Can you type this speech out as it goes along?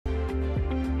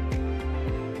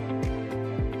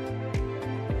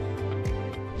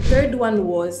third one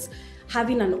was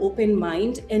having an open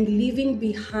mind and leaving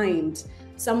behind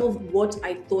some of what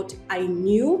I thought I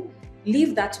knew.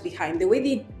 Leave that behind. The way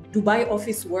the Dubai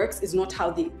office works is not how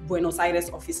the Buenos Aires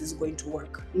office is going to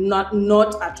work. Not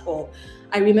at all.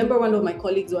 I remember one of my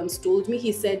colleagues once told me,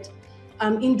 he said,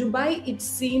 in Dubai, it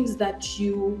seems that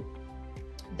you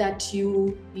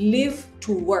live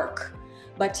to work.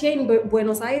 But here in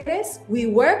Buenos Aires, we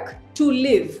work to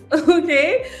live,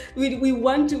 okay? We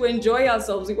want to enjoy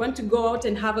ourselves. We want to go out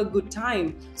and have a good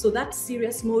time. So that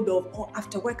serious mode of, oh,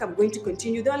 after work, I'm going to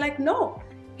continue. They're like, no,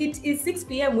 it is 6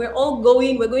 p.m. We're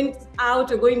going out,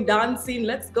 we're going dancing,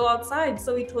 let's go outside.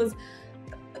 So it was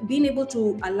being able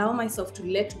to allow myself to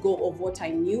let go of what I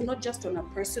knew, not just on a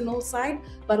personal side,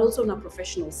 but also on a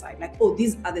professional side. Like, oh,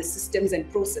 these are the systems and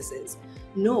processes.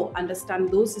 No, understand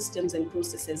those systems and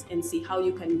processes and see how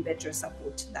you can better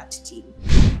support that team.